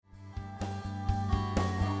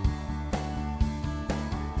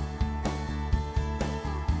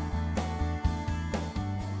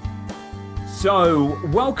So,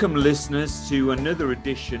 welcome listeners to another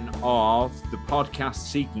edition of the podcast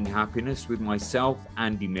Seeking Happiness with myself,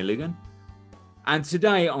 Andy Milligan. And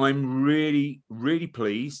today I'm really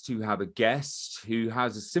pleased to have a guest who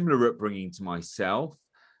has a similar upbringing to myself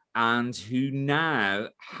and who now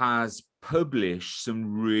has published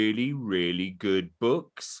some really good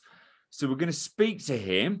books. So we're going to speak to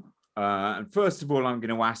him. And first of all, I'm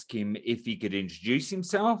going to ask him if he could introduce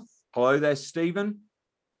himself. Hello there, Stephen.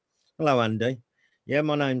 Hello, Andy. Yeah,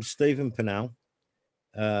 my name's Stephen Pennell.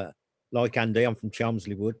 Like Andy, I'm from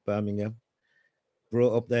Chelmsley Wood, Birmingham.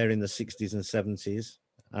 Brought up there in the 60s and 70s.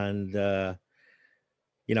 And,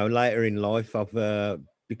 later in life, I've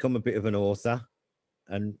become a bit of an author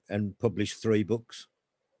and published 3 books.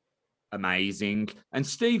 Amazing. And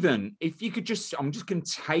Stephen, if you could I'm just going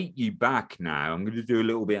to take you back now. I'm going to do a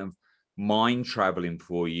little bit of mind traveling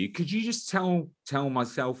for you. Could you just tell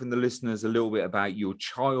myself and the listeners a little bit about your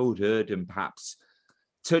childhood and perhaps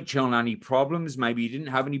touch on any problems? Maybe you didn't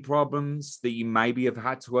have any problems that you maybe have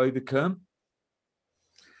had to overcome.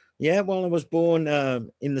 Yeah, well, I was born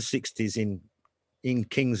in the 60s in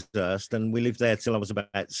Kingshurst, and we lived there till I was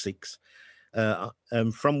about 6.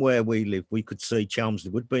 From where we live, we could see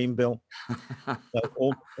Chelmsley Wood being built.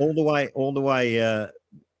 So all the way.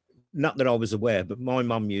 Not that I was aware, but my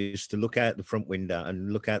mum used to look out the front window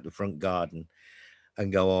and look out the front garden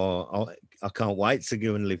and go, "Oh, I can't wait to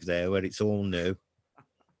go and live there where it's all new."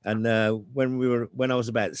 And when I was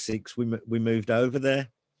about 6, we moved over there,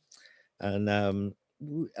 and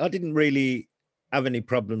I didn't really have any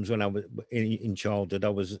problems when I was in childhood. I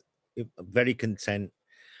was very content.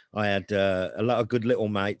 I had a lot of good little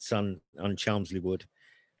mates on Chelmsley Wood.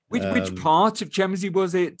 Which part of Chelmsley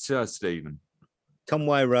was it, Stephen?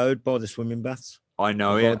 Conway Road by the swimming baths. I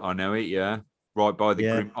know it, yeah. Right by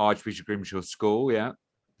the Archbishop Grimshaw School, yeah.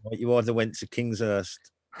 You either went to Kingshurst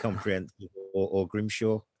Comprehensive or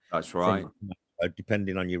Grimshaw. That's right.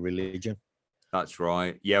 Depending on your religion. That's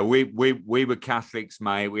right. Yeah, we were Catholics,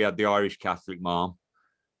 mate. We had the Irish Catholic mom.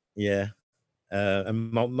 Yeah.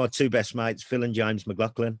 And my 2 best mates, Phil and James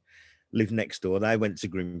McLaughlin, lived next door. They went to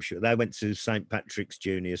Grimshaw. They went to St. Patrick's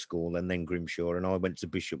Junior School and then Grimshaw, and I went to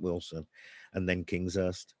Bishop Wilson and then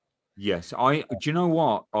Kingshurst. Yes, do you know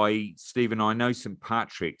what? Stephen, I know St.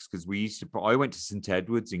 Patrick's because I went to St.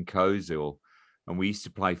 Edward's in Coleshill, and we used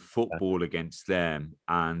to play football against them.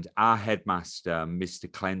 And our headmaster,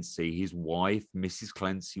 Mr. Clancy, his wife, Mrs.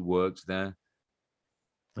 Clancy, works there.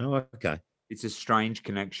 Oh, okay. It's a strange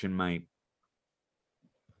connection, mate.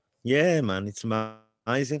 Yeah, man, it's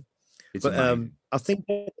amazing. Amazing. I think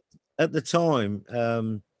at the time,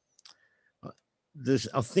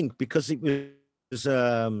 I think because it was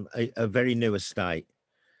a very new estate,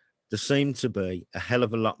 there seemed to be a hell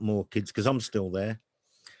of a lot more kids, because I'm still there,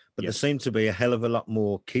 but There seemed to be a hell of a lot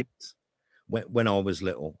more kids when I was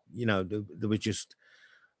little. There was just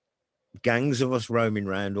gangs of us roaming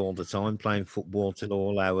around all the time, playing football till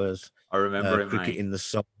all hours. I remember cricket, mate. In the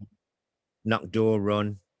sun, knock door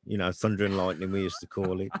run, thunder and lightning, we used to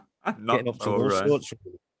call it. Getting up to all sorts.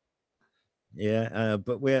 Yeah,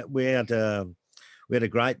 but we had a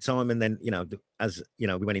great time, and then as we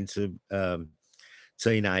went into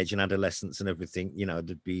teenage and adolescence and everything,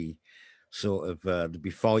 there'd be there'd be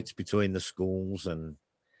fights between the schools and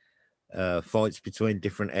fights between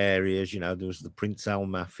different areas. There was the Prince Al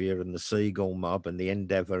Mafia and the Seagull Mob and the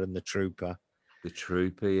Endeavour and the Trooper. The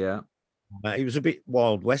Trooper, yeah. It was a bit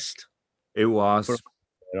Wild West. It was.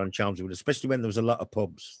 On Chelmsley Wood, especially when there was a lot of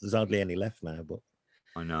pubs. There's hardly any left now, but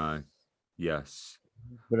I know. Yes.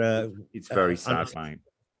 But it's very sad, mate.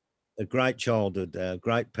 A great childhood,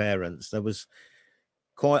 great parents. There was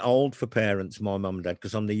quite old for parents, my mum and dad,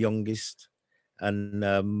 because I'm the youngest, and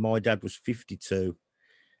my dad was 52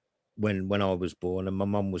 when I was born, and my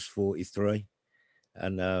mum was 43,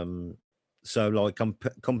 and so like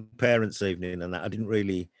come parents' evening and that, I didn't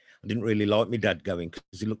really like my dad going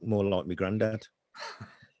because he looked more like my granddad.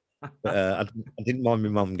 But I didn't mind my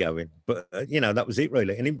mum going, but that was it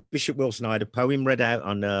really. And in Bishop Wilson, I had a poem read out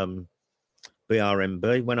on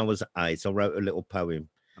BRMB when I was 8. I wrote a little poem.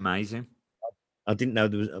 Amazing. I didn't know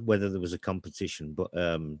whether there was a competition, but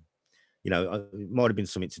it might have been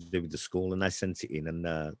something to do with the school, and they sent it in,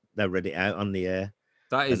 and they read it out on the air.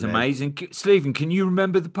 That is amazing. Stephen, can you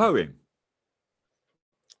remember the poem?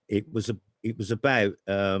 It was about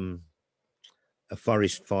a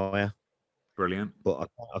forest fire. Brilliant. But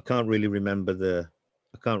I can't really remember the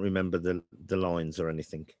lines or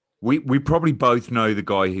anything. We probably both know the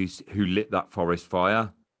guy who lit that forest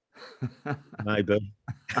fire. Maybe.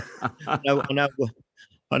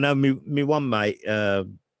 I know. Me one mate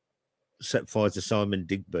set fire to Simon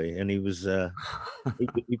Digby, and he was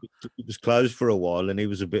he was closed for a while, and he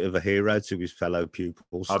was a bit of a hero to his fellow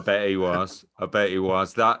pupils. I bet he was. I bet he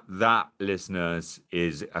was. That listeners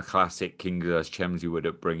is a classic Kingshurst Chelmsley Wood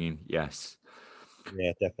upbringing. Yes.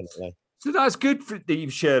 Yeah, definitely. So that's good that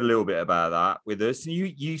you've shared a little bit about that with us.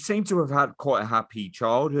 You seem to have had quite a happy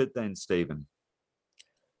childhood then, Stephen.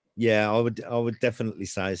 Yeah, I would definitely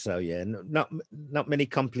say so. Yeah, not many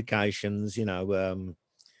complications.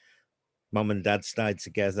 Mum and dad stayed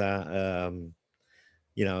together.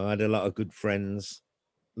 I had a lot of good friends,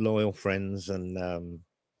 loyal friends, and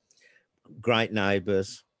great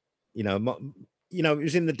neighbours. It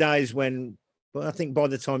was in the days when, but I think by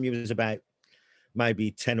the time you was about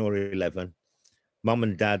maybe 10 or 11, Mum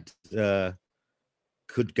and dad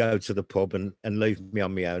could go to the pub and leave me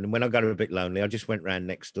on my own. And when I got a bit lonely, I just went round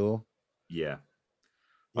next door. Yeah.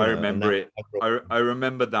 I remember it. I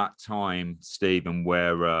remember that time, Stephen,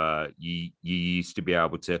 where you used to be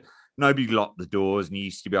able to, nobody locked the doors, and you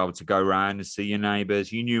used to be able to go around and see your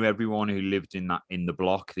neighbours. You knew everyone who lived in the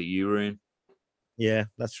block that you were in. Yeah,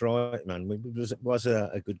 that's right, man. It was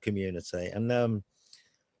a good community, and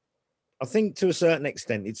I think to a certain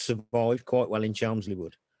extent it survived quite well in Chelmsley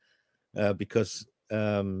Wood because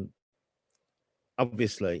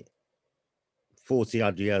obviously 40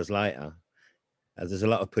 odd years later, there's a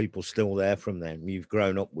lot of people still there from them you've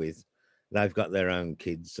grown up with. They've got their own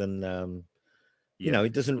kids, and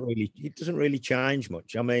it doesn't really change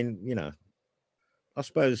much. I mean, I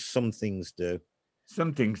suppose some things do.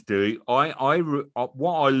 Some things do. What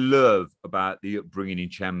I love about the upbringing in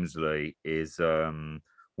Chelmsley is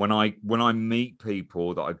when I meet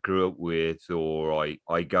people that I grew up with, or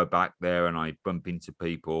I go back there and I bump into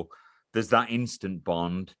people, there's that instant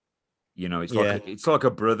bond. It's like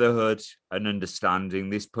a brotherhood, an understanding.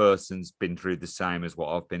 This person's been through the same as what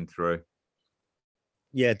I've been through.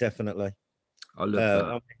 Yeah, definitely. I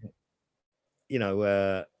love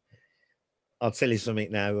that. I'll tell you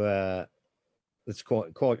something now. That's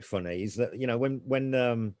quite funny. Is that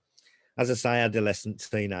when as I say, adolescent,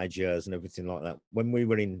 teenage years, and everything like that. When we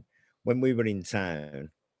were in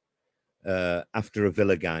town after a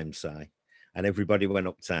Villa game, say, and everybody went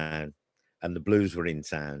uptown, and the Blues were in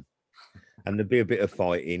town. And there'd be a bit of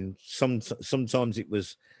fighting. Sometimes it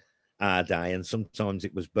was our day, and sometimes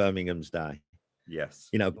it was Birmingham's day. Yes.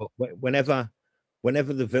 But whenever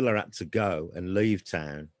the Villa had to go and leave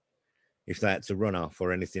town, if they had to run off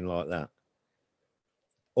or anything like that,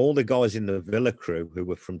 all the guys in the Villa crew who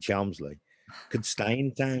were from Chelmsley could stay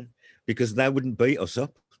in town because they wouldn't beat us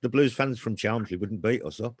up. The Blues fans from Chelmsley wouldn't beat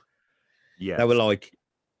us up. Yeah. They were like,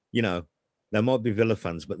 they might be Villa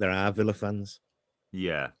fans, but they're our Villa fans.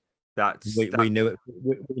 Yeah. We knew it.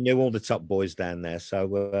 We knew all the top boys down there, so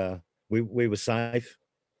we were safe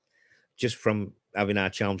just from having our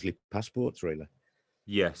Chelmsley passports, really.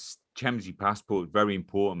 Yes, Chelmsley passport, very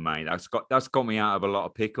important, mate. That's got me out of a lot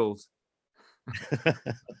of pickles.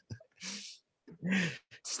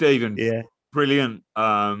 Stephen, yeah, brilliant.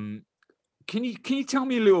 Can you tell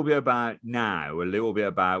me a little bit about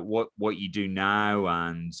what you do now,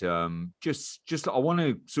 and just I want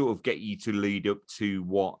to sort of get you to lead up to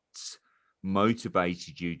what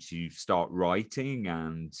motivated you to start writing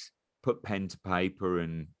and put pen to paper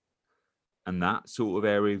and that sort of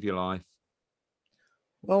area of your life.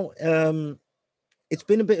 Well, it's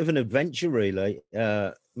been a bit of an adventure, really,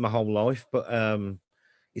 my whole life, but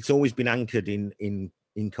it's always been anchored in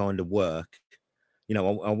kind of work. I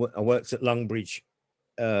worked at Longbridge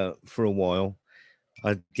for a while.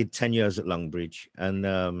 I did 10 years at Longbridge, and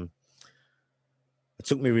I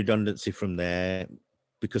took my redundancy from there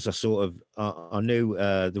because I knew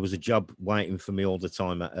there was a job waiting for me all the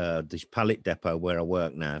time at this pallet depot where I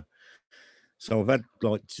work now. So I've had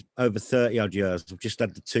like over 30 odd years. I've just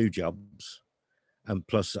had the 2 jobs, and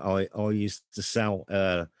plus I used to sell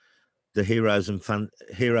the Heroes and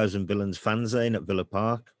Villains fanzine at Villa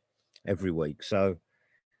Park every week. So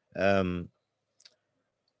I've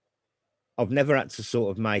never had to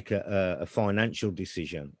sort of make a financial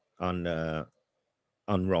decision on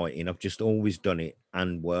writing. I've just always done it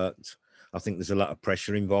and worked. I think there's a lot of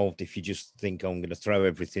pressure involved if you just think I'm going to throw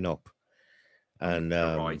everything up and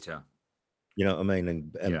a writer. You know what I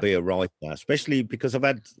mean, and be a writer, especially because I've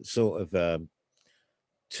had sort of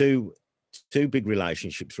two big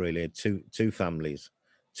relationships, really, two families,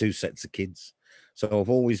 2 sets of kids. So I've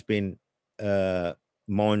always been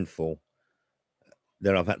mindful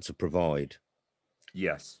that I've had to provide.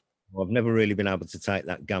 Yes. I've never really been able to take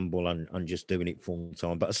that gamble on just doing it full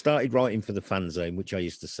time. But I started writing for the fanzine, which I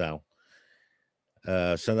used to sell.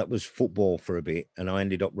 So that was football for a bit, and I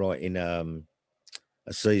ended up writing a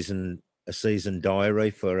season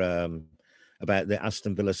diary for about the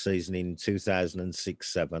Aston Villa season in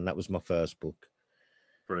 2006-07. That was my first book.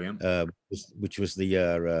 Brilliant. Which was the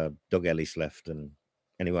year Doug Ellis left, and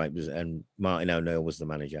anyway, it was, and Martin O'Neill was the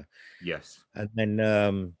manager. Yes. And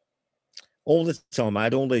then all the time I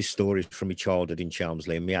had all these stories from my childhood in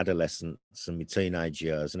Chelmsley and my adolescence and my teenage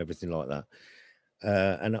years and everything like that.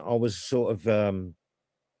 And I was sort of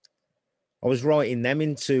I was writing them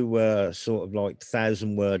into sort of like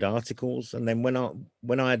 1,000-word articles, and then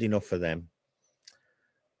when I had enough of them,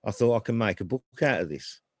 I thought I can make a book out of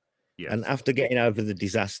this. Yes. And after getting over the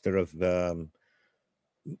disaster of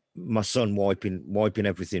my son wiping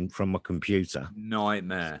everything from my computer,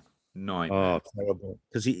 Nightmare. oh, terrible!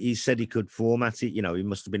 Because he said he could format it. You know, he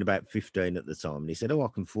must have been about 15 at the time, and he said, "Oh, I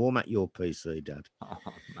can format your PC, Dad." Oh,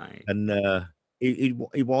 mate. And he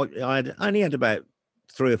wiped. I only had about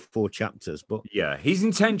 3 or 4 chapters, but yeah, his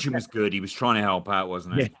intention was good. He was trying to help out,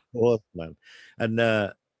 wasn't he? yeah, was, man. And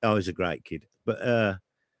I was a great kid, but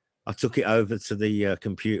I took it over to the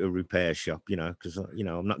computer repair shop, you know, because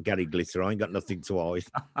I'm not Gary Glitter. I ain't got nothing to hide.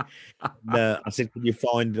 And, I said, "Can you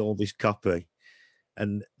find all this copy?"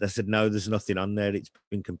 And they said, "No, there's nothing on there. It's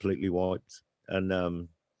been completely wiped." And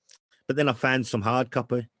but then I found some hard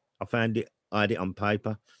copy. I had it on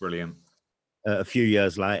paper. Brilliant. A few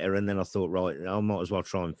years later, and then I thought, right, I might as well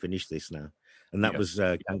try and finish this now. And that was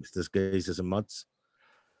Gangsters, Geezers, and Mods.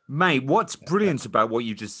 Mate, what's brilliant about what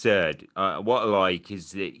you just said, what I like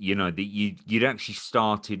is that, that you'd actually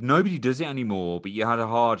started, nobody does it anymore, but you had a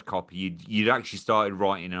hard copy. You'd actually started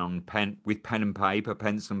writing on with pen and paper,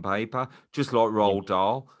 pencil and paper, just like Roald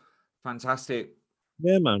Dahl. Fantastic.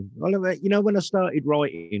 Yeah, man. Well, when I started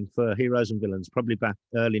writing for Heroes and Villains, probably back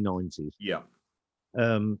early 90s. Yeah.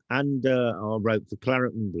 And I wrote for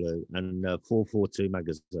Claret and Blue and 442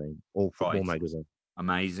 magazine, all football magazine.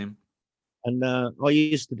 Amazing. And I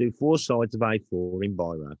used to do 4 sides of A4 in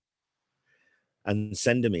biro and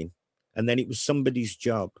send them in. And then it was somebody's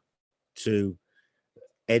job to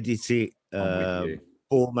edit it,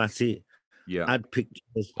 format it, add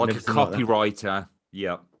pictures. Like a copywriter.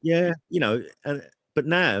 Yeah. Yeah, but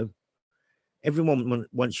now everyone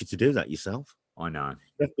wants you to do that yourself. I know.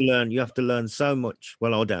 You have to learn so much.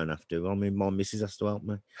 Well, I don't have to. I mean, my missus has to help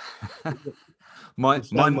me.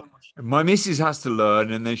 My missus has to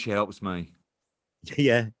learn, and then she helps me.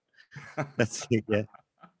 Yeah, that's it. Yeah.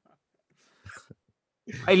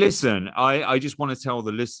 Hey, listen, I just want to tell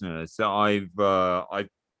the listeners that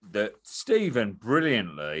that Stephen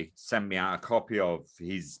brilliantly sent me out a copy of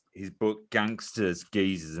his book Gangsters,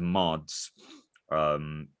 Geezers, and Mods,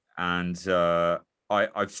 and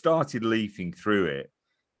I've started leafing through it,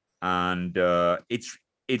 and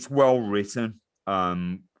it's well written.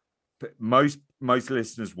 Most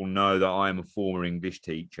listeners will know that I am a former English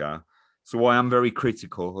teacher, so I am very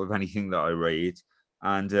critical of anything that I read,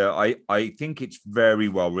 and I think it's very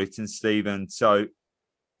well written, Stephen. So,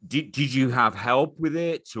 did you have help with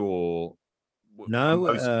it, or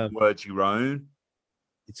no? Words your own?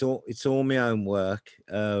 It's all my own work.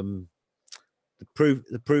 The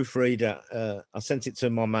proofreader. I sent it to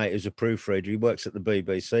my mate who's a proofreader. He works at the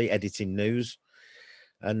BBC editing news,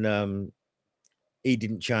 and he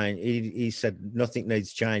didn't change. He said nothing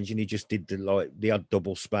needs changing. He just did the odd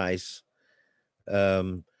double space,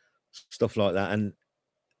 stuff like that,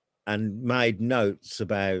 and made notes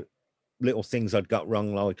about little things I'd got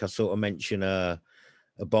wrong. Like I sort of mentioned a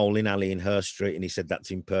bowling alley in Hurst Street, and he said that's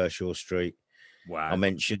in Pershaw Street. Wow. I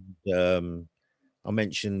mentioned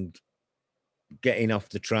getting off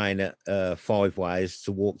the train at 5 Ways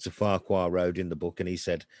to walk to Farquhar Road in the book, and he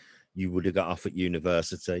said you would have got off at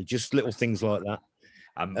university. Just little things like that.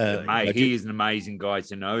 Mate, he is an amazing guy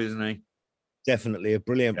to know, isn't he? Definitely a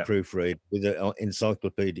brilliant proofreader with an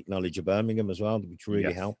encyclopedic knowledge of Birmingham as well, which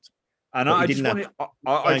really helped. And I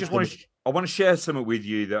want to share something with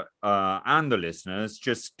you that and the listeners,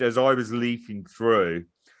 just as I was leafing through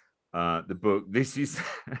the book. This is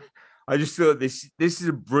I just thought this is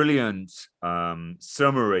a brilliant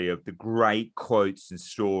summary of the great quotes and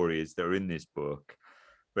stories that are in this book.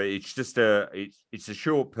 But it's just it's a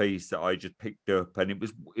short piece that I just picked up, and it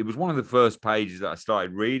was one of the first pages that I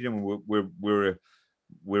started reading. We're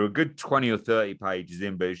a good 20 or 30 pages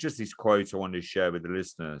in, but it's just this quote I wanted to share with the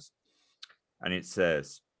listeners. And it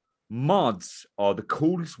says, "Mods are the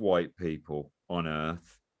coolest white people on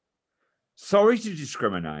earth. Sorry to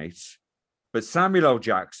discriminate, but Samuel L.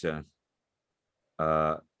 Jackson,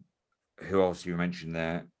 who else you mentioned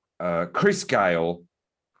there, Chris Gale,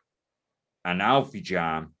 and Alfie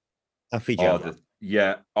Jam are the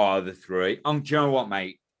three. Do you know what,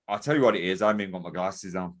 mate? I'll tell you what it is. I haven't even got my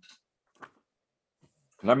glasses on.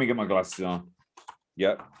 Let me get my glasses on.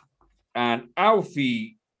 Yep. And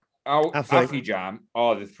Alfie Alfie Jam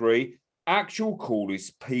are the three actual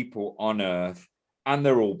coolest people on earth, and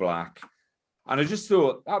they're all black. And I just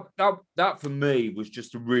thought that for me was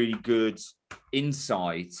just a really good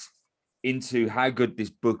insight into how good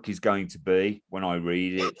this book is going to be when I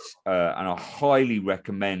read it. And I highly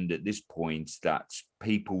recommend at this point that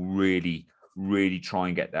people really, really try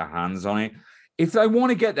and get their hands on it. If they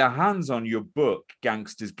want to get their hands on your book,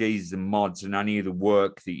 Gangsters, Geezers and Mods, and any of the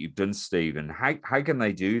work that you've done, Stephen, how can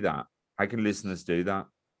they do that? How can listeners do that?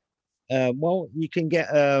 Well, you can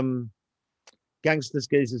get Gangsters,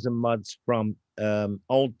 Geezers and Mods from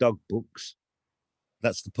Old Dog Books.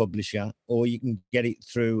 That's the publisher, or you can get it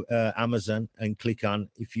through Amazon and click on.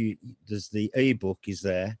 There's the ebook is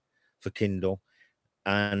there for Kindle,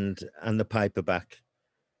 and the paperback.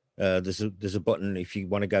 There's a button if you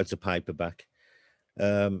want to go to paperback.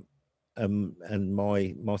 And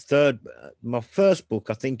my first book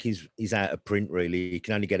I think is out of print. Really, you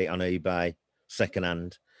can only get it on eBay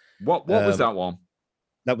secondhand. What was that one?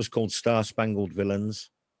 That was called Star Spangled Villains.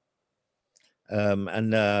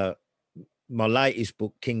 And my latest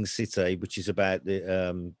book, King City, which is about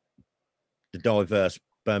the diverse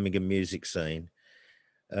Birmingham music scene.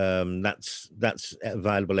 That's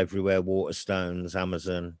available everywhere. Waterstones,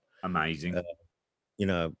 Amazon. Amazing.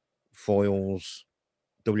 Foyles,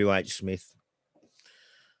 WH Smith.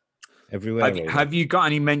 Everywhere. Have you got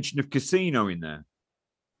any mention of Casino in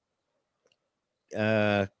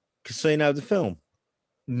there? Casino, the film?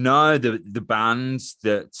 No, the bands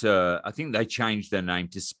that I think they changed their name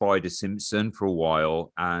to Spider Simpson for a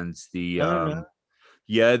while, and the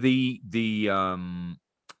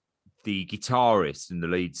guitarist and the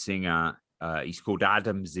lead singer, he's called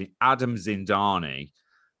Adam Zindani.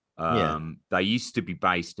 They used to be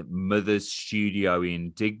based at Mother's Studio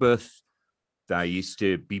in Digbeth. They used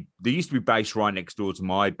to be based right next door to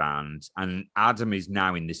my band, and Adam is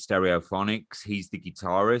now in the Stereophonics. He's the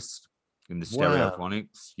guitarist in the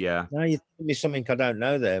Stereophonics. Yeah. No, you told me something I don't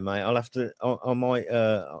know there, mate. I'll have to. I might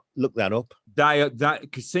look that up. That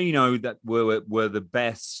Casino that were the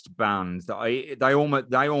best bands that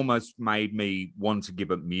they almost made me want to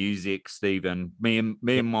give up music, Stephen. Me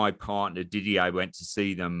and my partner Didier went to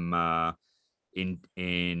see them in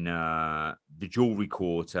the Jewelry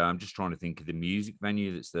Quarter. I'm just trying to think of the music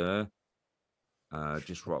venue that's there.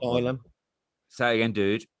 Just right. Asylum. Say again,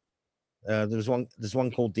 dude. There's one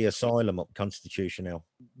called the Asylum up Constitutional.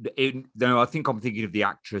 No, I think I'm thinking of the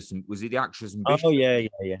Actress. Was it the Actress and Bishop? Oh yeah.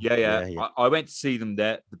 I went to see them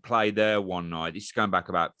there, the play there one night. This is going back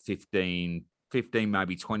about 15,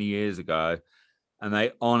 maybe 20 years ago, and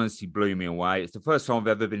they honestly blew me away. It's the first time I've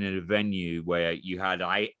ever been in a venue where you had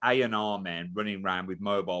A&R men running around with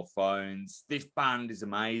mobile phones. This band is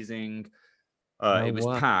amazing. It was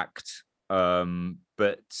packed.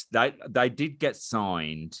 But they did get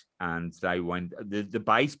signed, and they went. The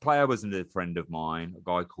bass player was another friend of mine, a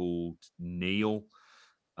guy called Neil.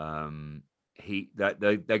 They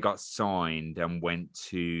got signed and went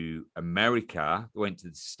to America. Went to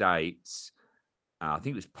the States. I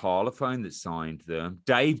think it was Parlophone that signed them.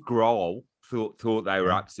 Dave Grohl thought they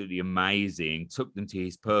were absolutely amazing. Took them to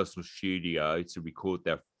his personal studio to record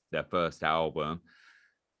their first album.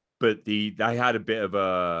 But they had a bit of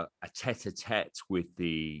a tete-a-tete with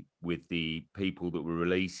the people that were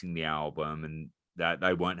releasing the album, and that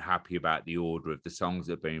they weren't happy about the order of the songs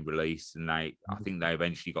that had been released, and I think they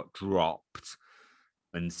eventually got dropped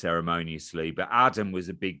unceremoniously. But Adam was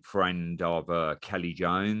a big friend of Kelly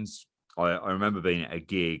Jones. I remember being at a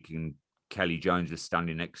gig and Kelly Jones was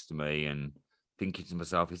standing next to me and thinking to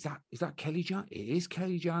myself, "Is that Kelly Jones? It is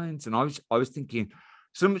Kelly Jones." And I was thinking,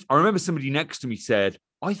 I remember somebody next to me said,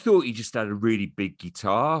 I thought he just had a really big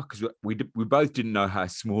guitar, because we both didn't know how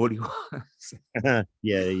small he was.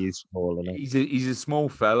 Yeah, he's small. Isn't he? He's a small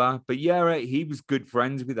fella, but yeah, he was good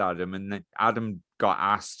friends with Adam, and then Adam got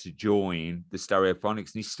asked to join the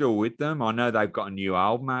Stereophonics, and he's still with them. I know they've got a new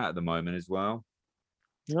album out at the moment as well.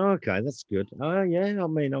 Okay, that's good. Oh yeah, I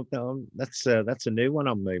mean, that's a new one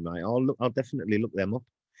on me, mate. I'll definitely look them up.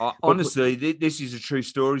 Honestly, this is a true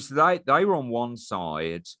story. So they were on one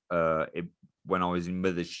side when I was in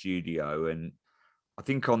Mother's Studio, and I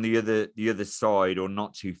think on the other side, or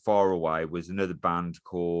not too far away, was another band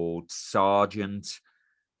called Sergeant.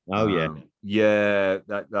 Oh yeah,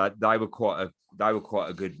 that they were quite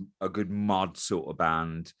a good mod sort of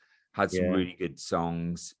band. Had some really good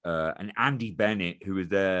songs. And Andy Bennett, who was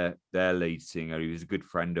their lead singer, he was a good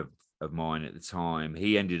friend of mine at the time.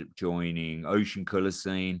 He ended up joining Ocean Colour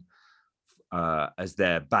Scene as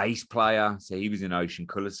their bass player. So he was in Ocean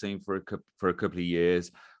Colour Scene for a couple of years.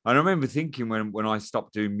 And I remember thinking when I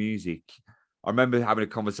stopped doing music, I remember having a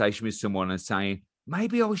conversation with someone and saying,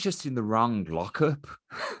 maybe I was just in the wrong lockup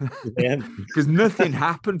Yeah, because nothing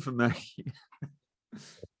happened for me.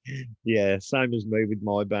 yeah. Same as me with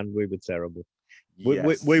my band. We were terrible. We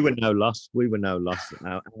Yes. were no loss. We were no loss.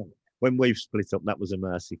 When we've split up, that was a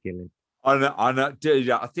mercy killing. I know, dude.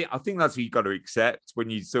 I think that's what you got to accept when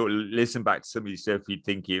you sort of listen back to some of your stuff. You're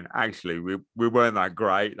thinking, actually, we weren't that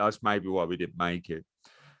great. That's maybe why we didn't make it.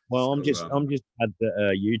 Well, I'm So just glad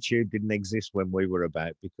that YouTube didn't exist when we were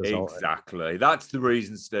about, because exactly, that's the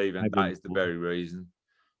reason, Stephen. That is the very reason.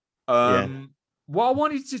 Yeah. What I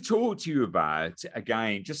wanted to talk to you about,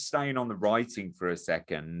 again, just staying on the writing for a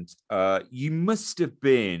second, you must have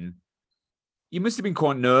been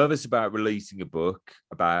quite nervous about releasing a book,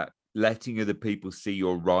 about letting other people see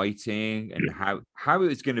your writing and how it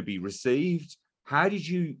was going to be received. How did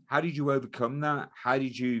you overcome that? How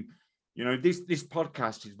did you, this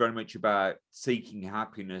podcast is very much about seeking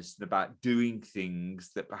happiness and about doing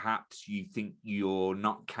things that perhaps you think you're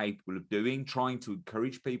not capable of doing, trying to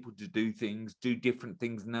encourage people to do different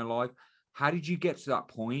things in their life. How did you get to that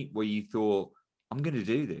point where you thought, I'm going to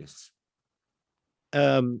do this?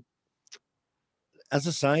 As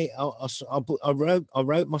I say, I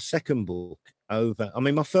wrote my second book over. I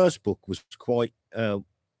mean, my first book was quite. There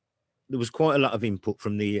was quite a lot of input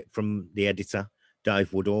from the editor,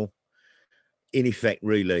 Dave Woodall. In effect,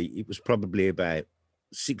 really, it was probably about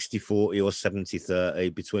 60-40 or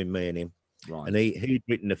 70-30 between me and him. Right. And he'd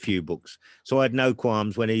written a few books, so I had no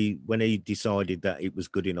qualms when he decided that it was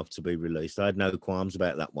good enough to be released. I had no qualms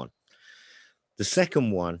about that one. The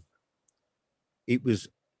second one, it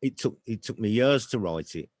took me years to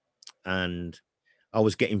write it, and I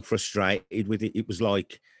was getting frustrated with it. It was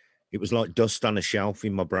like dust on a shelf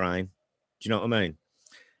in my brain. Do you know what I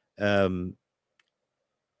mean?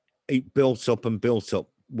 It built up and built up,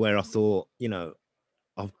 where I thought,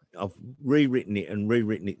 I've rewritten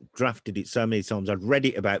it, drafted it so many times. I'd read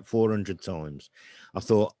it about 400 times. I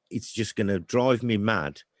thought it's just going to drive me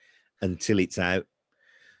mad until it's out.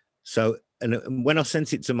 So, and when I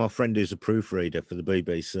sent it to my friend who's a proofreader for the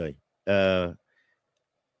BBC,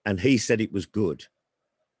 and he said it was good,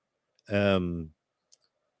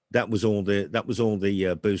 that was all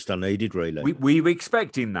the boost I needed, really. Were you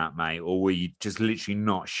expecting that, mate, or were you just literally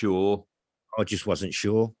not sure? I just wasn't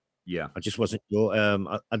sure. Yeah. I just wasn't sure.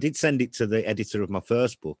 I did send it to the editor of my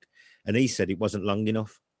first book, and he said it wasn't long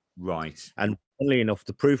enough. Right. And funnily enough,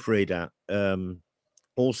 the proofreader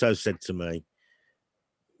also said to me,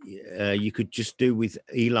 you could just do with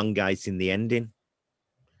elongating the ending.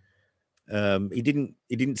 He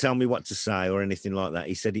didn't tell me what to say or anything like that.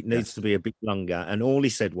 He said it needs to be a bit longer, and all he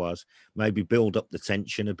said was maybe build up the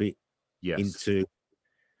tension a bit. Into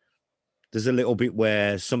there's a little bit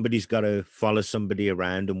where somebody's got to follow somebody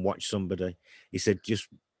around and watch somebody. He said just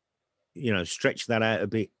stretch that out a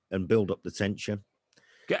bit and build up the tension.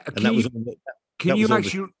 Can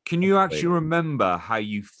you actually remember how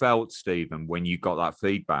you felt, Stephen, when you got that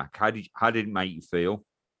feedback? How did it make you feel?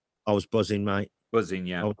 I was buzzing, mate. Buzzing,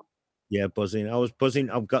 yeah. Yeah, buzzing. I was buzzing.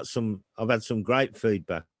 I've had some great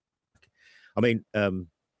feedback. I mean,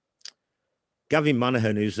 Gavin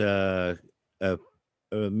Monaghan, who's a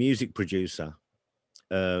music producer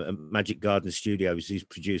at Magic Garden Studios, he's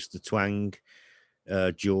produced The Twang,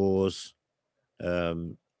 Jaws,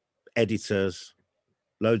 editors,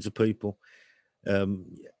 loads of people.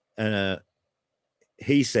 And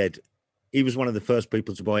he said he was one of the first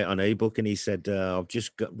people to buy it on ebook, and he said, I've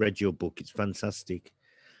just read your book. It's fantastic.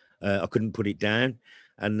 I couldn't put it down.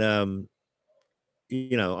 And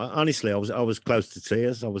honestly, I was close to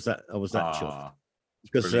tears. I was that chuffed,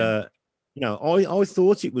 because I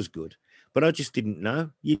thought it was good, but I just didn't know.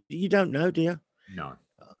 You don't know, do you? No.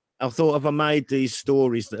 I thought, if I made these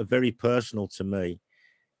stories that are very personal to me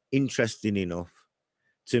interesting enough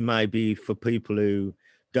to maybe for people who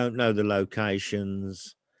don't know the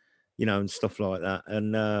locations, and stuff like that.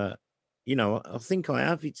 And I think I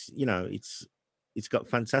have. It's got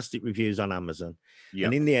fantastic reviews on Amazon. Yeah.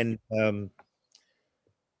 And in the end,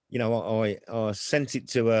 I sent it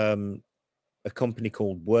to a company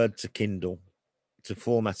called Word to Kindle to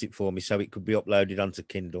format it for me so it could be uploaded onto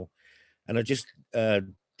Kindle. And I just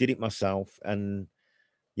did it myself, and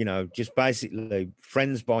just basically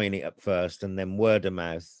friends buying it at first, and then word of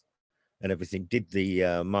mouth and everything did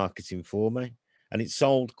the marketing for me. And it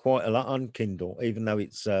sold quite a lot on Kindle, even though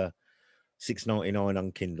it's $6.99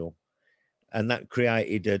 on Kindle. And that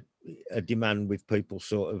created a demand with people,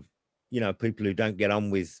 sort of, people who don't get on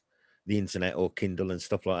with the internet or Kindle and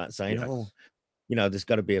stuff like that, saying, there's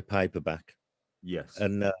got to be a paperback. Yes.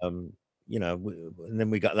 And, and then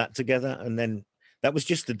we got that together. And then that was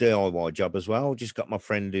just a DIY job as well. Just got my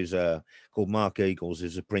friend who's called Mark Eagles,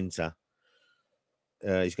 who's a printer.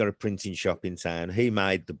 He's got a printing shop in town. He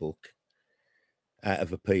made the book out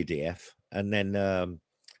of a PDF, and then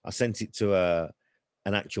I sent it to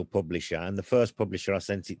an actual publisher, and the first publisher I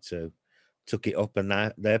sent it to took it up, and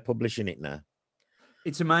now they're publishing it now.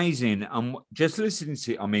 It's amazing. Just listening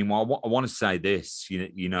to, I mean, well, I want to say this,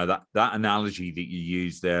 you know, that analogy that you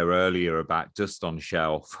used there earlier about dust on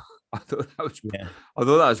shelf. I thought that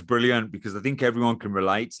was brilliant, because I think everyone can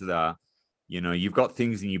relate to that. You know, you've got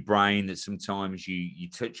things in your brain that sometimes you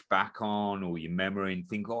touch back on, or your memory, and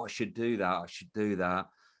think, oh, I should do that.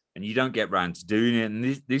 And you don't get around to doing it. And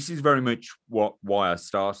this is very much why I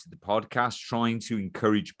started the podcast, trying to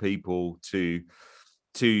encourage people to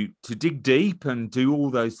dig deep and do all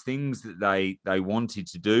those things that they wanted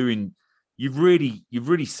to do. And you've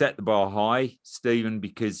really set the bar high, Stephen,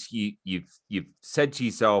 because you've said to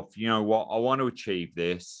yourself, you know what, I want to achieve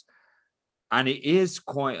this. And it is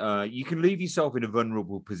quite you can leave yourself in a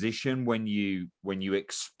vulnerable position when you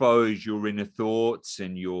expose your inner thoughts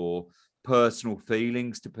and your personal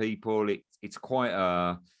feelings to people. It's quite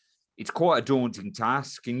a daunting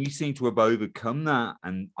task, and you seem to have overcome that.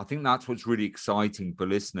 And I think that's what's really exciting for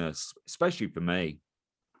listeners, especially for me.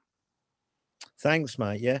 Thanks,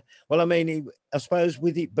 mate. Yeah. Well, I mean, I suppose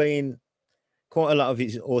with it being quite a lot of it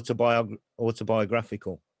is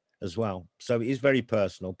autobiographical as well, so it is very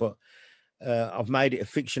personal. But I've made it a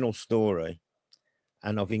fictional story,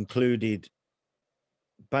 and I've included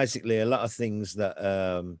basically a lot of things that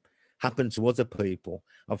happen to other people.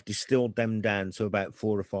 I've distilled them down to about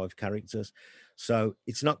 4 or 5 characters. So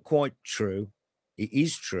it's not quite true. It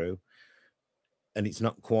is true, and it's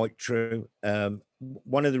not quite true.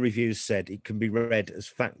 One of the reviews said it can be read as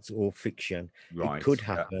fact or fiction. Right. It could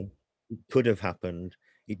happen. Yeah. It could have happened.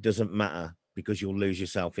 It doesn't matter, because you'll lose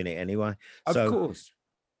yourself in it anyway. Of course.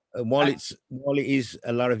 While it is,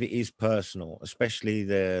 a lot of it is personal, especially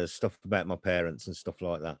the stuff about my parents and stuff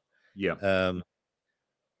like that. Yeah.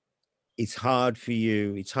 It's hard for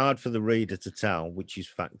the reader to tell which is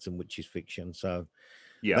fact and which is fiction. So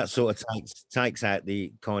that sort of takes out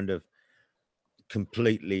the kind of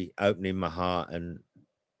completely opening my heart, and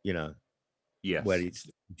you know, where which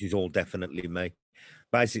is all definitely me.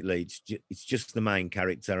 Basically, it's just the main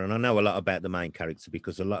character, and I know a lot about the main character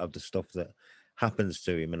because a lot of the stuff that happens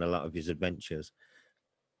to him and a lot of his adventures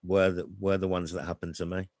were the ones that happened to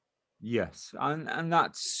me. Yes, and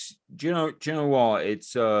that's, do you know what,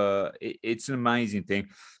 it's an amazing thing.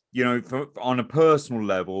 You know, on a personal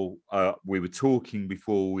level, we were talking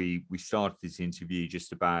before we started this interview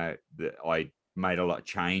just about that I made a lot of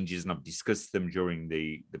changes, and I've discussed them during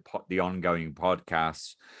the ongoing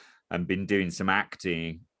podcasts, and been doing some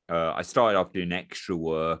acting. I started off doing extra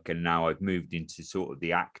work, and now I've moved into sort of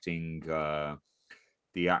the acting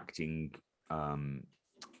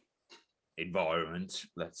environment,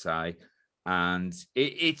 let's say. And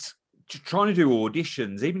it's trying to do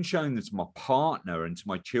auditions, even showing them to my partner and to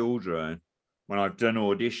my children when I've done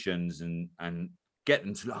auditions, and get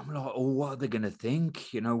them to, I'm like, oh, what are they going to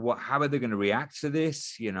think? You know, how are they going to react to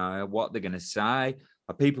this? You know, what they're going to say?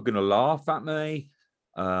 Are people going to laugh at me?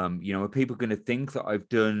 You know, are people going to think that I've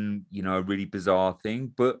done, you know, a really bizarre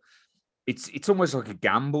thing? But it's almost like a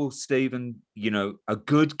gamble, Stephen, you know, a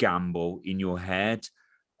good gamble in your head,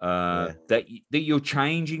 that you're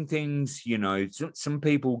changing things. You know, some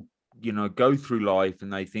people, you know, go through life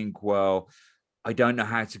and they think, well, I don't know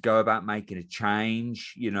how to go about making a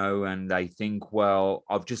change, you know, and they think, well,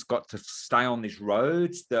 I've just got to stay on this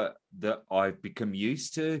road that I've become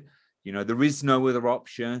used to. You know, there is no other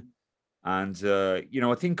option. And, you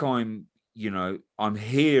know, I think I'm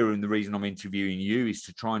here, and the reason I'm interviewing you is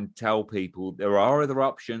to try and tell people there are other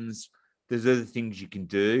options. There's other things you can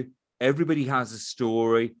do. Everybody has a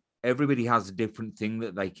story. Everybody has a different thing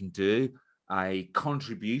that they can do, a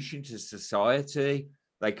contribution to society.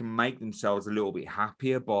 They can make themselves a little bit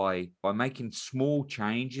happier by making small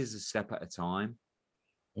changes a step at a time.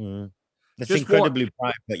 That's just incredibly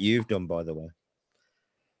brave that you've done, by the way.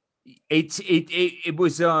 It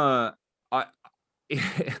was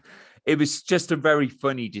it was just a very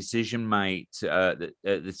funny decision, mate. At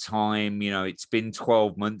the time, you know, it's been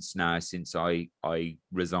 12 months now since I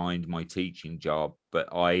resigned my teaching job, but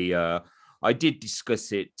I did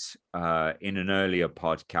discuss it in an earlier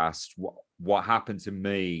podcast. What happened to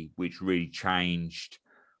me, which really changed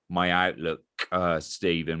my outlook,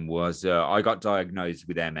 Stephen, was I got diagnosed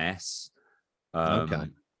with MS. Okay.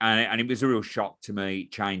 And it was a real shock to me.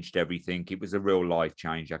 It changed everything. It was a real life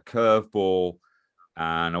change, a curveball.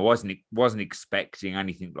 And I wasn't expecting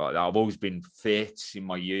anything like that. I've always been fit in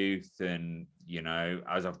my youth, and you know,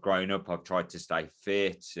 as I've grown up, I've tried to stay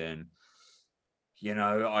fit. And you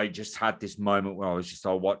know, I just had this moment where I was just,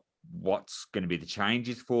 oh, what's going to be the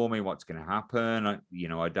changes for me, what's going to happen. I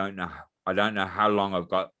don't know. I don't know how long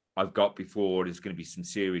I've got before there's going to be some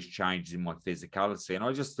serious changes in my physicality. And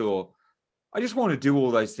I just thought, I just want to do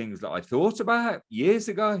all those things that I thought about years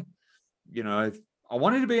ago. I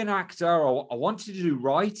wanted to be an actor. I wanted to do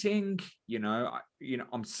writing.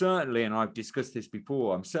 I'm certainly, and I've discussed this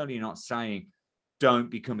before, I'm certainly not saying don't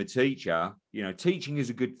become a teacher. Teaching is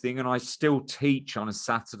a good thing, and I still teach on a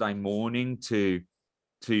Saturday morning to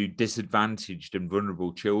disadvantaged and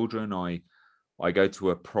vulnerable children. I go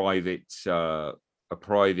to a private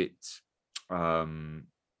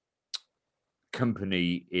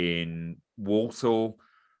company in Walsall,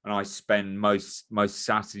 and I spend most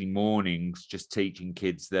Saturday mornings just teaching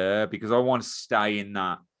kids there because I want to stay in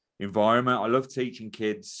that environment. I love teaching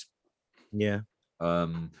kids. Yeah.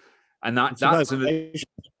 And that's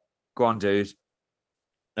go on, dude.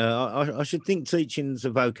 I should think teaching's a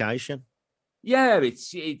vocation. Yeah, it is.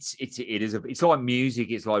 It's like music.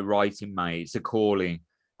 It's like writing, mate. It's a calling,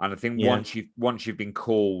 and I think once you've been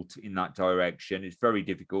called in that direction, it's very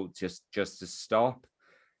difficult just to stop.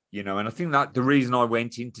 And I think that the reason I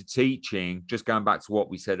went into teaching, just going back to what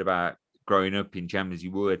we said about growing up in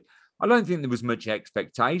Chelmsford Wood, I don't think there was much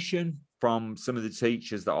expectation from some of the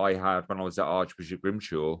teachers that I had when I was at Archbishop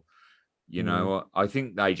Grimshaw. I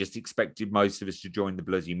think they just expected most of us to join the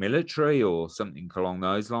bloody military or something along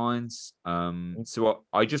those lines. So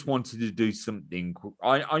I just wanted to do something.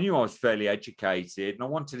 I knew I was fairly educated, and I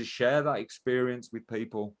wanted to share that experience with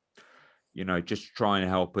people. Just trying to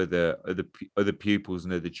help other pupils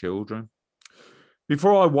and other children.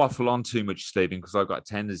 Before I waffle on too much, Stephen, because I've got a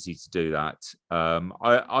tendency to do that, I'm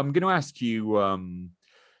going to ask you: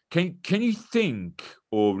 can you think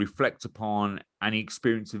or reflect upon any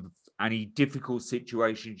experience of any difficult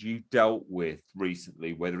situations you dealt with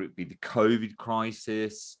recently, whether it be the COVID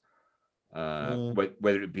crisis,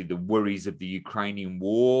 whether it be the worries of the Ukrainian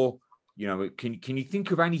war? Can you think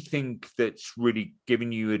of anything that's really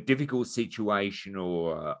given you a difficult situation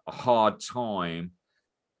or a hard time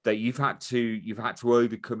that you've had to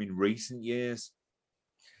overcome in recent years?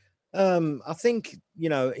 I think,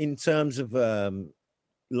 in terms of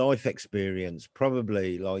life experience,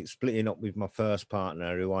 probably like splitting up with my first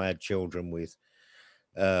partner who I had children with.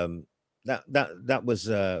 That was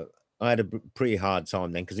I had a pretty hard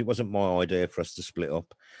time then because it wasn't my idea for us to split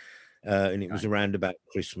up, and it was around about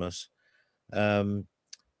Christmas, and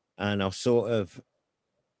I sort of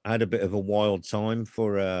had a bit of a wild time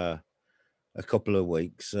for a couple of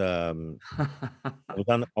weeks. I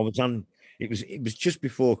was on. It was just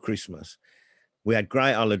before Christmas. We had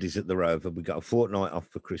great holidays at the Rover. We got a fortnight off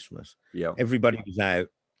for Christmas. Yeah, everybody was out.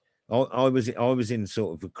 I was in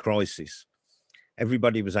sort of a crisis.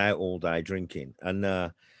 Everybody was out all day drinking, and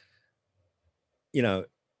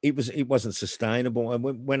it wasn't sustainable.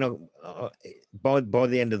 And when I by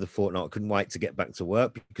the end of the fortnight, I couldn't wait to get back to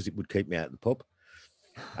work because it would keep me out of the pub.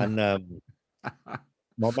 And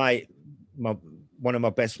my mate, one of my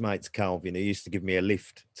best mates, Calvin, who used to give me a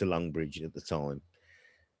lift to Longbridge at the time,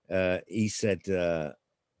 he said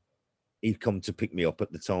he'd come to pick me up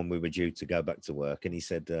at the time we were due to go back to work, and he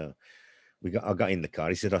said I got in the car.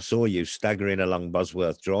 He said, I saw you staggering along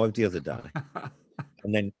Bosworth Drive the other day.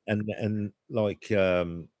 And then and like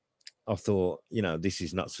I thought, this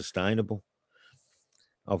is not sustainable.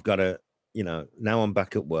 I've got to, now I'm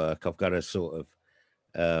back at work, I've got to sort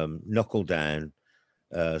of knuckle down,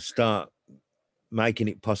 start making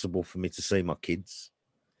it possible for me to see my kids,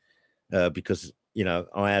 because we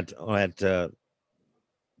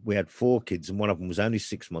had 4 kids and one of them was only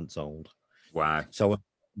 6 months old. Wow. So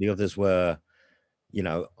the others were, they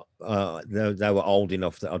were old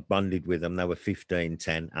enough that I'd bonded with them. They were 15,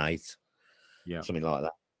 10, 8, something like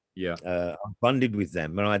that. Yeah. I bonded with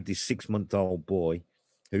them, and I had this 6-month-old boy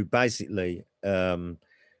who basically, I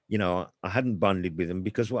hadn't bonded with him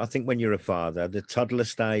because I think when you're a father, the toddler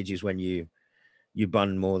stage is when you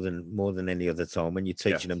bond more than any other time, when you're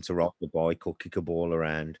teaching them to ride the bike or kick a ball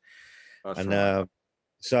around. That's and right.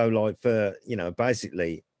 So like for,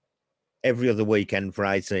 basically every other weekend for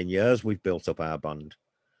 18 years, we've built up our bond,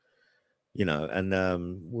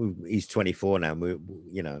 and he's 24 now.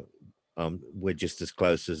 We're just as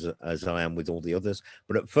close as I am with all the others.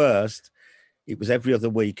 But at first it was every other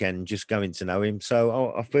weekend, just going to know him.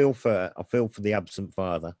 So I feel for the absent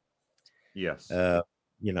father. Yes.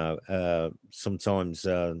 Sometimes,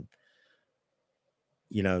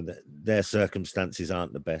 their circumstances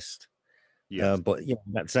aren't the best. Yes. But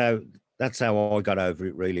that's how I got over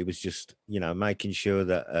it. Really, was just making sure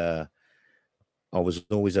that I was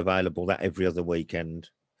always available that every other weekend,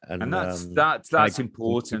 and that's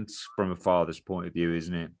important from a father's point of view,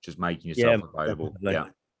 isn't it? Just making yourself available.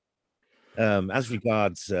 Definitely. As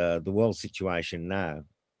regards the world situation now,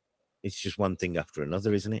 it's just one thing after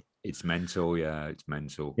another, isn't it? It's mental. Yeah, it's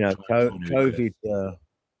mental. You know, Trying to do this.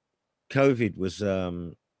 COVID was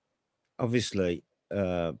obviously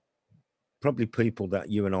probably people that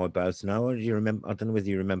you and I both know. Do you remember? I don't know whether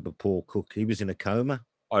you remember Paul Cook. He was in a coma.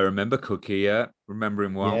 I remember Cookie. Yeah, remember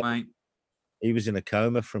him well, Yeah, mate. he was in a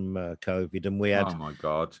coma from COVID, and Oh my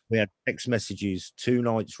god. we had text messages 2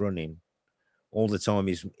 nights running all the time.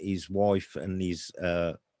 His wife and his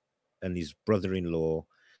brother-in-law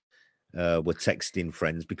were texting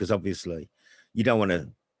friends because obviously you don't want to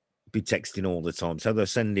be texting all the time. So they're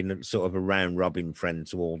sending sort of a round robin friend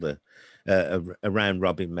to all the a round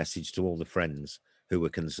robin message to all the friends who were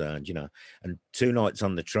concerned, you know. And 2 nights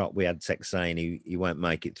on the trot, we had text saying he won't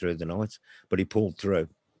make it through the night, but he pulled through.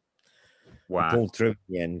 He Wow. pulled through at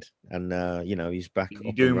the end, and you know, he's back You up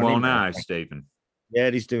and doing well running now, Stephen? Yeah,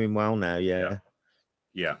 he's doing well now. Yeah. Yeah.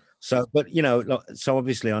 Yeah. So, but you know, so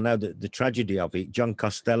obviously, I know that the tragedy of it. John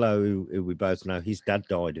Costello, who we both know, his dad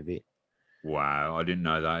died of it. Wow. I didn't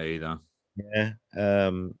know that either. Yeah.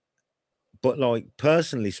 But like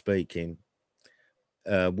personally speaking,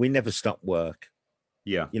 we never stop work.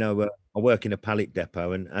 Yeah. You know, I work in a pallet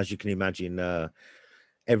depot, and as you can imagine,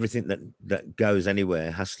 everything that goes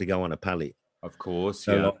anywhere has to go on a pallet. Of course.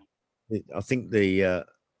 So, Yeah. like, I think the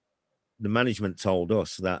management told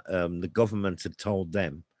us that the government had told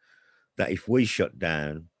them that if we shut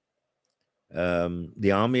down,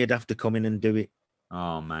 the army would have to come in and do it.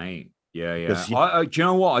 Oh, mate. Yeah, yeah. Because Do you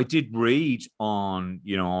know what? I did read on,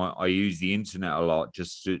 I use the internet a lot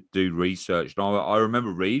just to do research. And I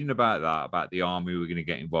remember reading about that, about the army were going to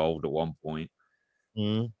get involved at one point.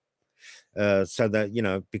 So that, you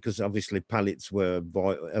know, because obviously pallets were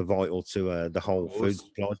vital to the whole food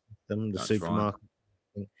supply system, the That's supermarket.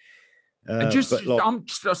 Right. And But like,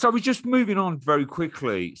 so we're just moving on very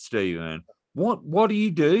quickly, Stephen. What do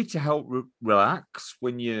you do to help relax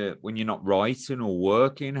when you're not writing or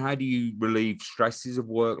working? How do you relieve stresses of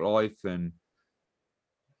work life and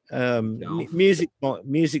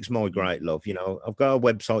music's my great love. You know, I've got a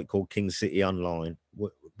website called King City Online,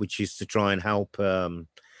 which is to try and help.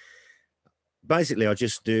 Basically, I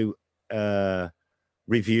just do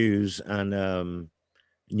reviews and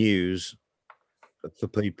news for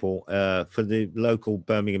people for the local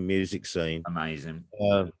Birmingham music scene. Amazing.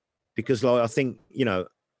 Because like I think, you know,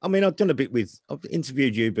 I mean, I've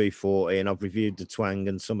interviewed you before, and I've reviewed the Twang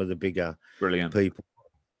and some of the bigger Brilliant people.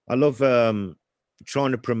 I love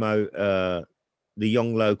trying to promote the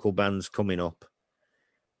young local bands coming up.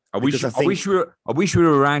 I wish we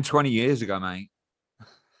were around 20 years ago, mate.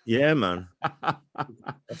 Yeah, man. I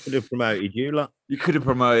could have promoted you, lot. You could have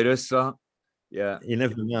promoted us, yeah. You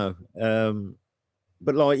never know.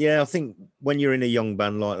 But like, yeah, I think when you're in a young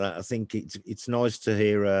band like that, I think it's nice to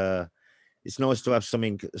hear. It's nice to have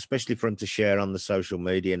something, especially for them to share on the social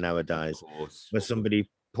media nowadays, where somebody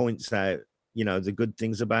points out, you know, the good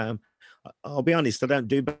things about them. I'll be honest, I don't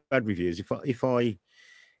do bad reviews. If I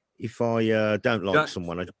don't like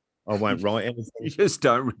someone, I won't write anything. You just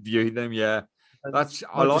don't review them, yeah.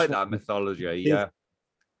 I like that mythology, yeah. I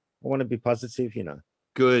want to be positive, you know.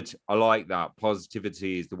 Good. I like that.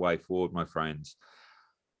 Positivity is the way forward, my friends.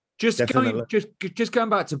 Just going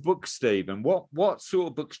back to books, Stephen. What sort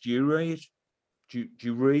of books do you read? Do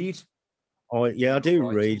you read? I do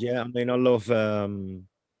read. Yeah, I mean, I love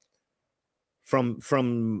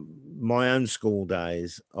from my own school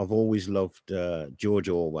days. I've always loved George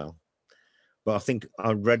Orwell, but I think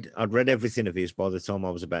I'd read everything of his by the time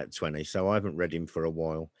I was about 20. So I haven't read him for a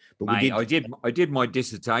while. But mate, I did my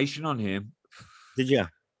dissertation on him. Did you?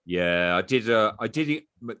 Yeah, I did it.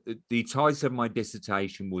 The title of my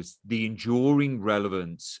dissertation was The Enduring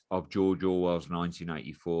Relevance of George Orwell's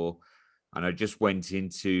 1984. And I just went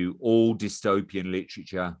into all dystopian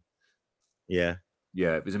literature. Yeah.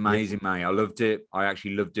 Yeah, it was amazing, mate. I loved it. I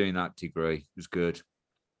actually loved doing that degree. It was good.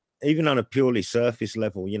 Even on a purely surface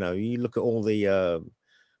level, you know, you look at all the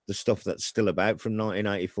stuff that's still about from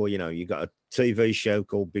 1984. You know, you got a TV show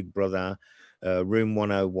called Big Brother, Room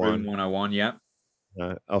 101. Room 101, yeah.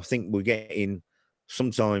 I think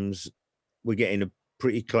sometimes we're getting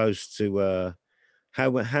pretty close to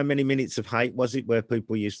how many minutes of hate was it where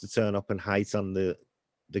people used to turn up and hate on the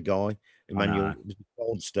guy, Emmanuel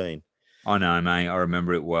Goldstein. I know, mate. I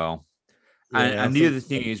remember it well. Yeah, and the other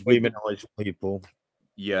thing is, demonize people.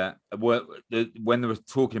 Yeah, when they were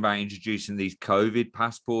talking about introducing these COVID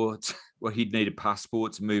passports, well, he'd need a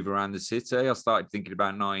passport to move around the city. I started thinking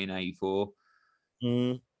about 1984.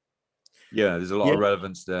 Yeah, there's a lot of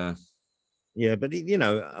relevance there. Yeah, but you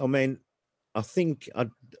know, I mean, I think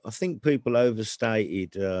people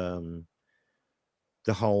overstated the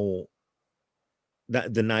whole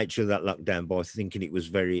that the nature of that lockdown by thinking it was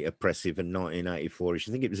very oppressive and 1984ish.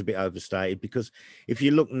 I think it was a bit overstated, because if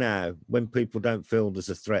you look now, when people don't feel there's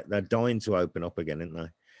a threat, they're dying to open up again, aren't they?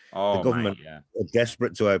 The Oh, government mate, yeah. are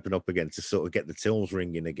desperate to open up again to sort of get the tills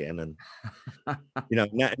ringing again. And,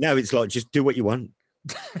 now it's like, just do what you want.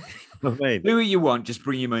 I mean, Do what you want, just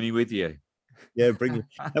bring your money with you. yeah, bring you.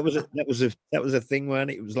 That was a thing, when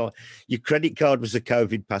it was like your credit card was a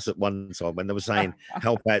COVID pass at one time when they were saying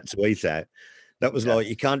help out to eat out. That was like,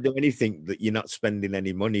 you can't do anything that you're not spending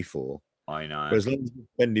any money for. I know. But as long as you're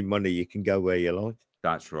spending money, you can go where you like.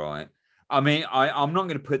 That's right. I mean, I'm not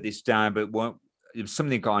going to put this down, but it was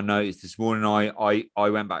something I noticed this morning. I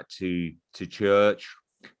went back to church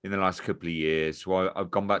in the last couple of years. So I've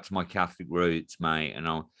gone back to my Catholic roots, mate. And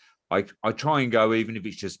I try and go, even if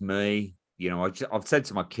it's just me. I've said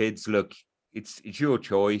to my kids, look, it's your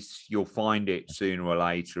choice. You'll find it sooner or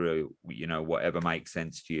later, whatever makes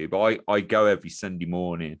sense to you. But I go every Sunday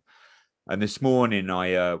morning. And this morning,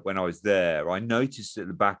 when I was there, I noticed at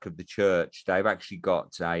the back of the church they've actually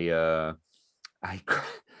got a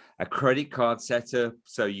credit card set up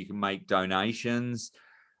so you can make donations.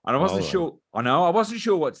 And I wasn't sure. I know I wasn't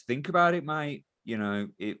sure what to think about it, mate.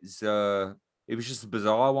 It was just a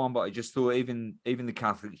bizarre one, but I just thought even the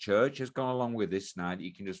Catholic Church has gone along with this now, that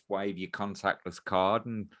you can just wave your contactless card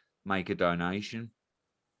and make a donation.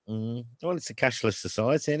 Well, it's a cashless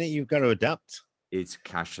society, isn't it? You've got to adapt. It's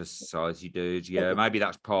cashless society, dude. Yeah, maybe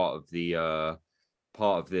that's part of the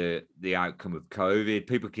outcome of COVID.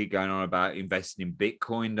 People keep going on about investing in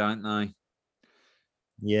Bitcoin, don't they?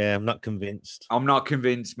 Yeah, I'm not convinced. I'm not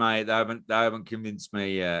convinced, mate. They haven't convinced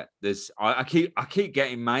me yet. I keep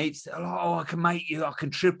getting mates. They're like, oh, I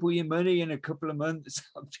can triple your money in a couple of months.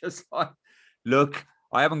 I'm just like, look,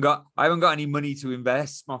 I haven't got any money to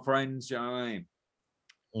invest, my friends. You know what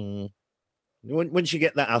I mean? Once you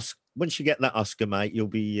get that Oscar, mate, you'll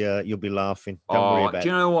be laughing. Don't worry about it. Do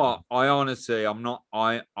you know what? I honestly, I'm not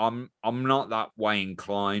that way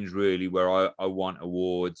inclined, really, where I want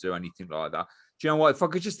awards or anything like that. Do you know what? If I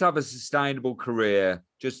could just have a sustainable career,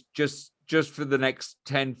 just for the next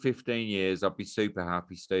 10, 15 years, I'd be super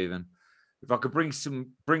happy, Stephen. If I could bring some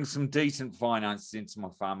decent finances into my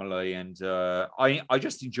family, and I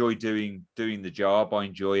just enjoy doing the job. I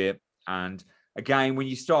enjoy it. And again, when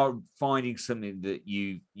you start finding something that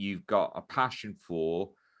you've got a passion for,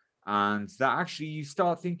 and that actually you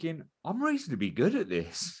start thinking, I'm reasonably good at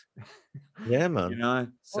this. Yeah,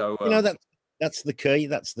 man. So that's the key.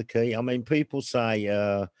 That's the key. I mean, people say,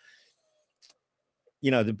 the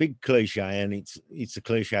big cliche, and it's a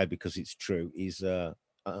cliche because it's true, is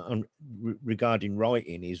regarding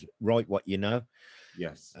writing, is write what you know.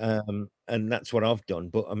 Yes. And that's what I've done.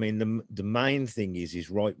 But I mean, the main thing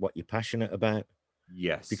is write what you're passionate about.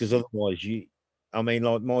 Yes. Because otherwise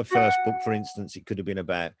like my first book, for instance, it could have been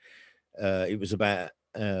about, it was about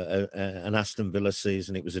an Aston Villa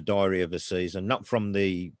season. It was a diary of a season, not from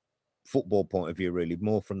the football point of view, really,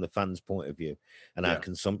 more from the fans' point of view and our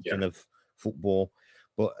consumption of football.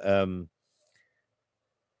 But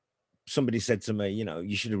somebody said to me,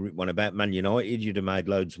 you should have written one about Man United. You'd have made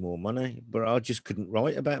loads more money. But I just couldn't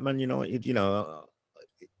write about Man United. You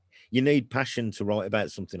need passion to write about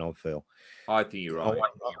something, I feel. I think you're right.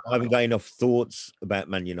 I haven't got enough thoughts about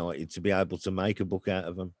Man United to be able to make a book out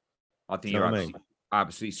of them. I think you're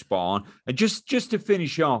absolutely spot on. And just to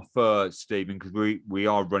finish off, Stephen, because we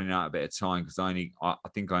are running out a bit of time, because I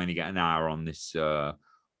think I only get an hour on this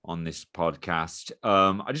podcast.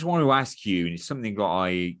 I just want to ask you, and it's something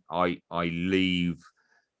that I leave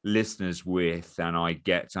listeners with, and I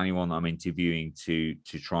get anyone that I'm interviewing to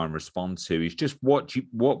try and respond to, is just what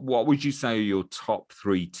would you say are your top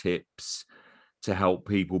 3 tips to help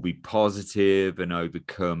people be positive and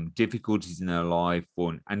overcome difficulties in their life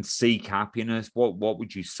and seek happiness? What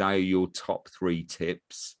would you say are your top 3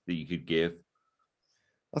 tips that you could give?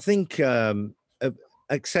 I think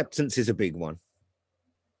acceptance is a big one.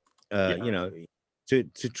 To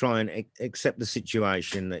try and accept the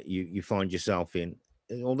situation that you find yourself in,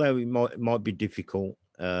 although it might be difficult,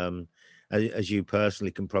 as you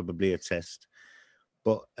personally can probably attest.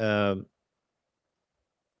 But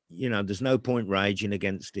there's no point raging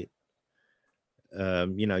against it.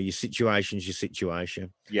 Your situation's your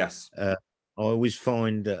situation. Yes. I always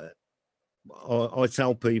find I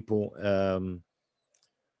tell people,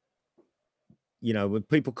 when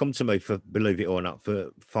people come to me for, believe it or not, for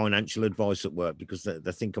financial advice at work, because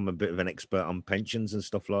they think I'm a bit of an expert on pensions and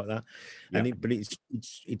stuff like that. Yeah. But it's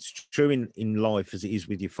true in life as it is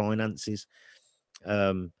with your finances.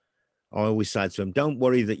 I always say to them, don't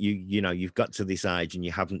worry that you've got to this age and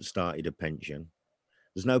you haven't started a pension.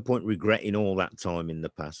 There's no point regretting all that time in the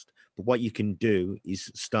past. But what you can do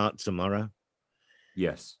is start tomorrow.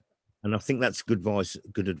 Yes. And I think that's good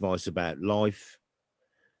advice about life.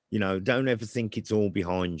 You know, don't ever think it's all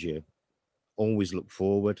behind you. Always look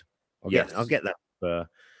forward. I Yes. get that.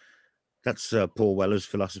 That's Paul Weller's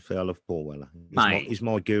philosophy. I love Paul Weller. Mate. He's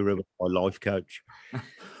my guru, my life coach.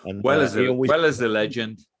 And Well as a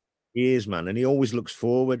legend. He is, man, and he always looks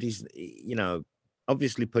forward. You know,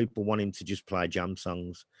 obviously people want him to just play jam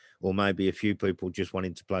songs, or maybe a few people just want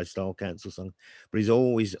him to play Style Council songs. But he's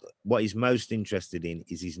always, what he's most interested in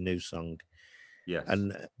is his new song. Yes.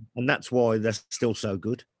 And that's why they're still so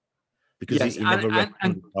good, because yes, he never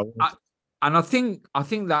and I think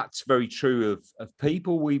that's very true of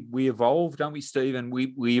people. We evolve, don't we, Steve? And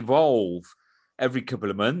we evolve every couple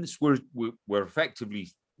of months. We're effectively,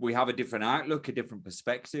 we have a different outlook, a different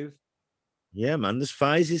perspective. Yeah, man. There's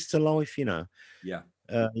phases to life, you know. Yeah.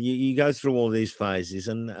 You go through all these phases,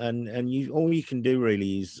 and you, all you can do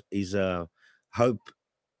really is hope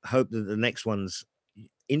that the next one's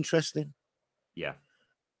interesting. Yeah.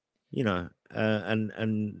 You know,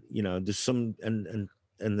 and you know, there's some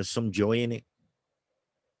and there's some joy in it.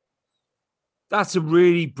 That's a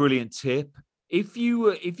really brilliant tip. If you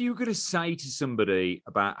were going to say to somebody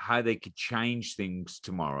about how they could change things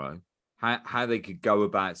tomorrow, how they could go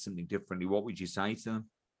about something differently, what would you say to them?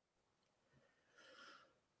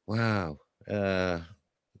 Wow,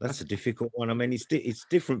 that's a difficult one. I mean, it's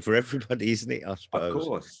different for everybody, isn't it? I suppose. Of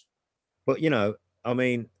course. But you know, I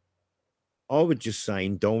mean, I would just say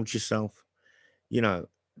indulge yourself. You know,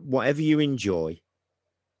 whatever you enjoy,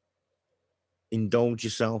 indulge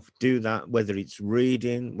yourself. Do that, whether it's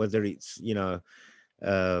reading, whether it's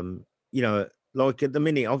like at the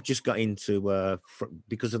minute I've just got into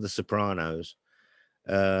because of The Sopranos,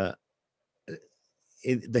 the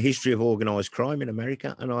history of organized crime in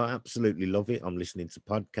America, and I absolutely love it. I'm listening to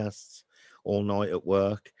podcasts all night at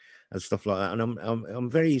work and stuff like that, and I'm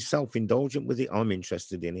very self-indulgent with it. I'm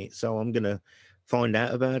interested in it, so I'm gonna find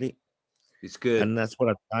out about it. It's good, and that's what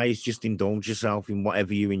I say: is just indulge yourself in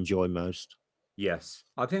whatever you enjoy most. Yes,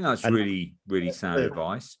 I think that's really sound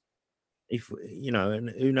advice. If you know, and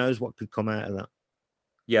who knows what could come out of that.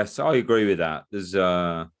 Yes, I agree with that.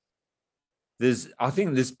 I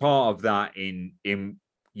think there's part of that in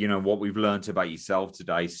what we've learned about yourself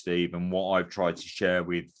today, Steve, and what I've tried to share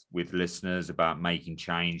with listeners about making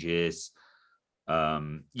changes.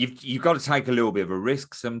 You've got to take a little bit of a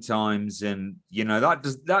risk sometimes, and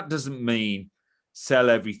that doesn't mean sell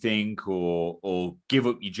everything or give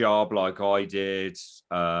up your job like I did,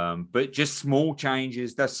 but just small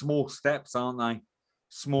changes. They're small steps, aren't they?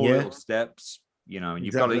 Small little steps. And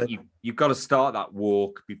exactly. you've got to start that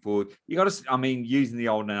walk before you got to. I mean, using the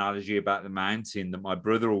old analogy about the mountain that my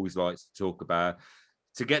brother always likes to talk about,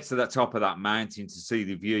 to get to the top of that mountain to see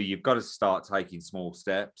the view, you've got to start taking small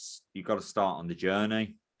steps. You've got to start on the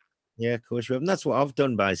journey. Yeah, of course. And that's what I've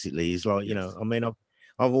done basically. Is like, I mean, I've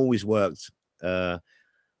always worked. I've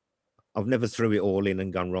never threw it all in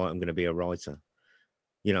and gone, right, I'm going to be a writer.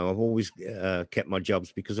 I've always kept my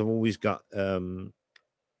jobs because I've always got.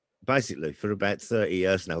 Basically, for about 30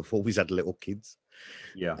 years now, I've always had little kids.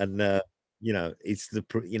 Yeah. And, it's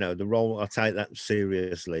the role, I take that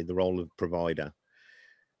seriously, the role of provider.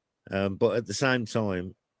 But at the same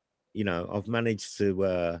time, I've managed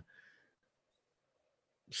to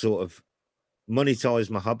sort of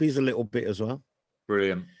monetize my hobbies a little bit as well.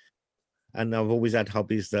 Brilliant. And I've always had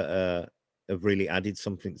hobbies that have really added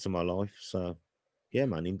something to my life. So, yeah,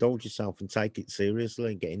 man, indulge yourself and take it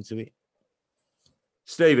seriously and get into it.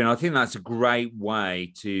 Stephen, I think that's a great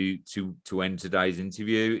way to end today's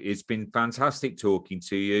interview. It's been fantastic talking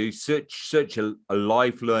to you. Such a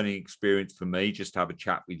life learning experience for me, just to have a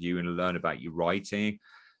chat with you and learn about your writing.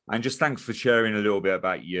 And just thanks for sharing a little bit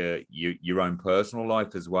about your own personal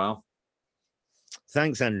life as well.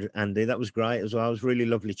 Thanks, Andy. That was great as well. It was really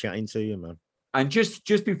lovely chatting to you, man. And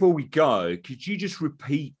just before we go, could you just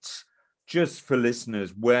repeat, just for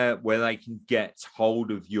listeners, where they can get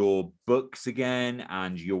hold of your books again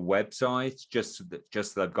and your website, just so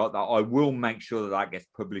they've got that? I will make sure that gets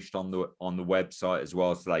published on the website as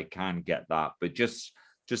well, so they can get that. But just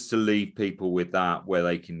to leave people with that, where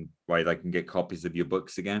they can get copies of your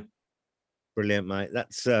books again. Brilliant, mate.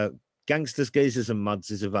 That's Gangsters, Geezers and Muds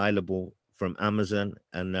is available from Amazon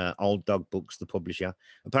and Old Dog Books, the publisher.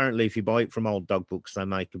 Apparently, if you buy it from Old Dog Books, they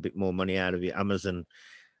make a bit more money out of it. Amazon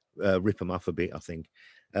rip them off a bit, I think.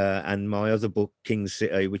 And my other book, King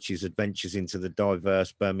City, which is Adventures into the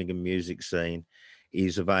Diverse Birmingham Music Scene,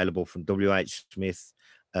 is available from W.H. Smith,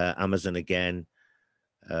 Amazon again,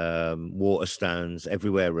 Waterstones,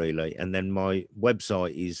 everywhere really. And then my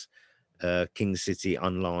website is King City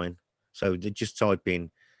online. So just type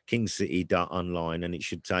in kingcity.online and it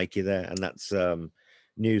should take you there. And that's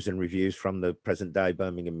news and reviews from the present day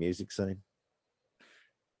Birmingham music scene.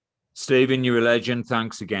 Stephen, you're a legend.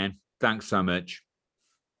 Thanks again. Thanks so much.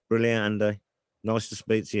 Brilliant, Andy. Nice to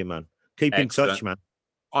speak to you, man. Keep Excellent. in touch, man.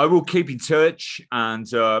 I will keep in touch. And,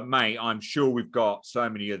 mate, I'm sure we've got so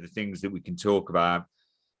many other things that we can talk about.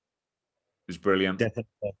 It was brilliant.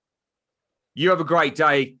 Definitely. You have a great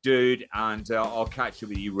day, dude. And I'll catch up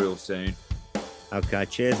with you real soon. Okay.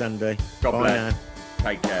 Cheers, Andy. God Bye bless. now.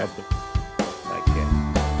 Take care. God bless.